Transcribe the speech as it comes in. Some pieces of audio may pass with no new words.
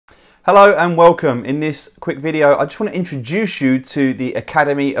Hello and welcome. In this quick video, I just want to introduce you to the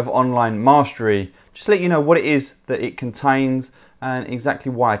Academy of Online Mastery. Just to let you know what it is that it contains and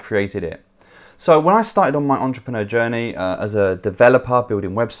exactly why I created it. So when I started on my entrepreneur journey as a developer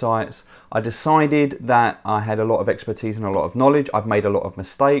building websites, I decided that I had a lot of expertise and a lot of knowledge. I've made a lot of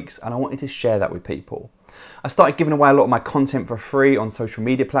mistakes and I wanted to share that with people. I started giving away a lot of my content for free on social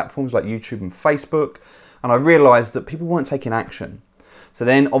media platforms like YouTube and Facebook, and I realized that people weren't taking action. So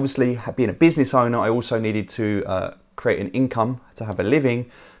then obviously being a business owner, I also needed to create an income to have a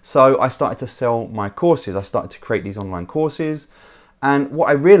living. So I started to sell my courses. I started to create these online courses. And what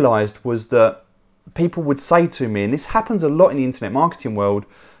I realized was that people would say to me, and this happens a lot in the internet marketing world,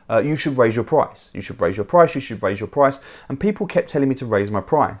 you should raise your price. You should raise your price. You should raise your price. And people kept telling me to raise my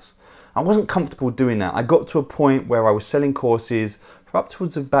price. I wasn't comfortable doing that. I got to a point where I was selling courses for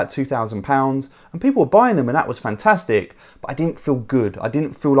upwards of about £2,000 and people were buying them, and that was fantastic, but I didn't feel good. I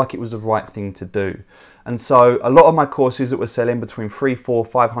didn't feel like it was the right thing to do. And so a lot of my courses that were selling between £300,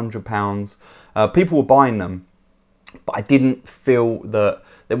 £400, £500, people were buying them, but I didn't feel that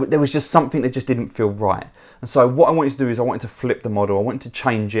there was just something that just didn't feel right. And so what I wanted to do is I wanted to flip the model. I wanted to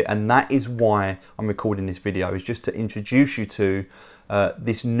change it, and that is why I'm recording this video, is just to introduce you to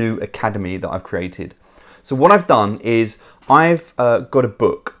this new academy that I've created. So what I've done is I've got a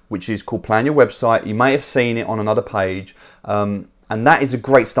book which is called Plan Your Website. You may have seen it on another page, and that is a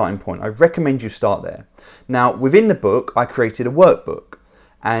great starting point. I recommend you start there. Now within the book I created a workbook,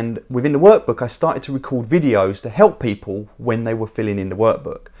 and within the workbook I started to record videos to help people when they were filling in the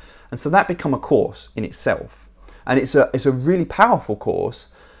workbook, and so that became a course in itself, and it's a really powerful course,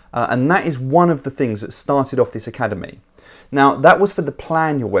 and that is one of the things that started off this academy. Now that was for the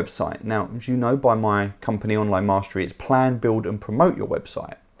Plan Your Website. Now, as you know, by my company Online Mastery, it's plan, build and promote your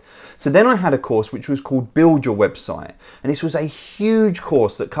website. So then I had a course which was called Build Your Website, and this was a huge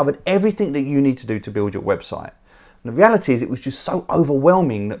course that covered everything that you need to do to build your website. And the reality is it was just so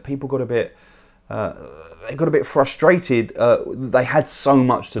overwhelming that people got a bit frustrated. They had so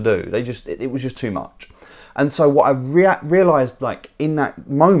much to do. It was just too much. And so what I realized, like in that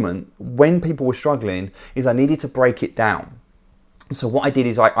moment when people were struggling, is I needed to break it down. So what I did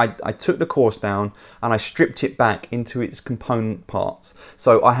is I took the course down and I stripped it back into its component parts.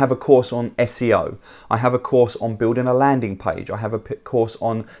 So I have a course on SEO. I have a course on building a landing page. I have a course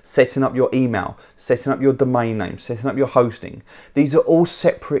on setting up your email, setting up your domain name, setting up your hosting. These are all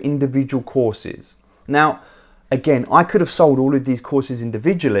separate individual courses. Now, again, I could have sold all of these courses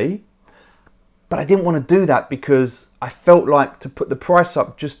individually, but I didn't want to do that because I felt like to put the price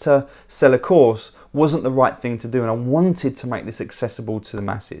up just to sell a course wasn't the right thing to do, and I wanted to make this accessible to the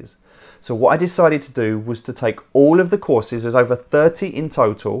masses. So what I decided to do was to take all of the courses, there's over 30 in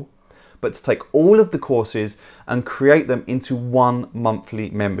total, but to take all of the courses and create them into one monthly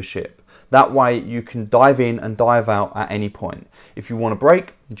membership. That way you can dive in and dive out at any point. If you want a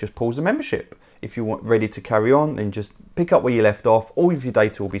break, just pause the membership. If you want ready to carry on, then just pick up where you left off. All of your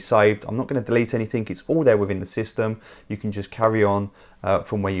data will be saved. I'm not going to delete anything. It's all there within the system. You can just carry on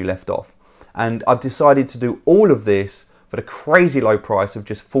from where you left off. And I've decided to do all of this for the crazy low price of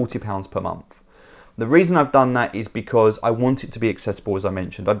just £40 per month. The reason I've done that is because I want it to be accessible, as I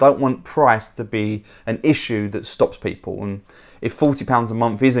mentioned. I don't want price to be an issue that stops people. And if £40 a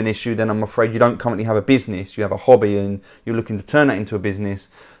month is an issue, then I'm afraid you don't currently have a business, you have a hobby and you're looking to turn that into a business.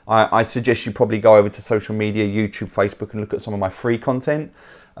 I suggest you probably go over to social media, YouTube, Facebook, and look at some of my free content.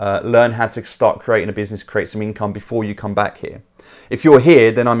 Learn how to start creating a business, create some income before you come back here. If you're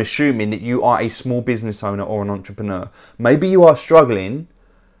here, then I'm assuming that you are a small business owner or an entrepreneur. Maybe you are struggling,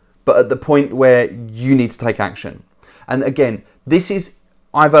 but at the point where you need to take action. And again, this is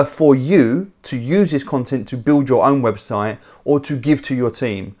either for you to use this content to build your own website or to give to your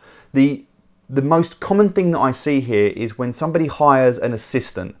team. The most common thing that I see here is when somebody hires an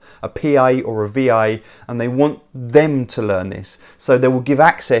assistant, a PA or a VA, and they want them to learn this. So they will give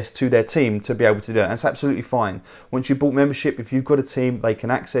access to their team to be able to do it. That's absolutely fine. Once you've bought membership, if you've got a team, they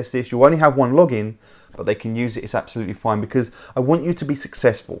can access this. You only have one login, but they can use it. It's absolutely fine because I want you to be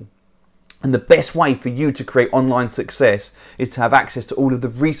successful. And the best way for you to create online success is to have access to all of the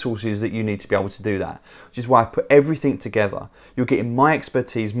resources that you need to be able to do that, which is why I put everything together. You're getting my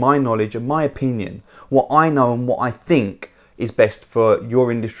expertise, my knowledge and my opinion, what I know and what I think is best for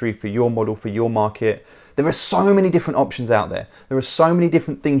your industry, for your model, for your market. There are so many different options out there. There are so many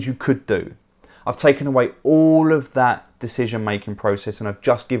different things you could do. I've taken away all of that decision-making process and I've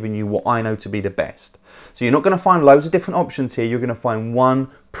just given you what I know to be the best. So you're not going to find loads of different options here. You're going to find one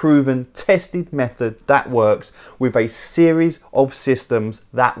proven, tested method that works with a series of systems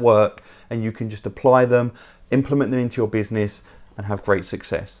that work, and you can just apply them, implement them into your business and have great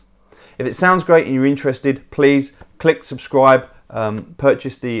success. If it sounds great and you're interested, please click subscribe,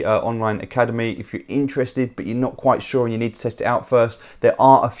 purchase the online academy. If you're interested but you're not quite sure and you need to test it out first, there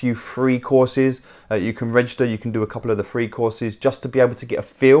are a few free courses. You can register, you can do a couple of the free courses just to be able to get a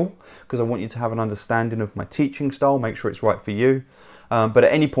feel, because I want you to have an understanding of my teaching style, make sure it's right for you. But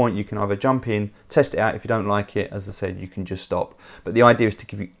at any point you can either jump in, test it out. If you don't like it, as I said, you can just stop. But the idea is to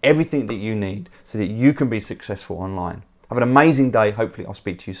give you everything that you need so that you can be successful online. Have an amazing day. Hopefully I'll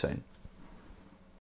speak to you soon.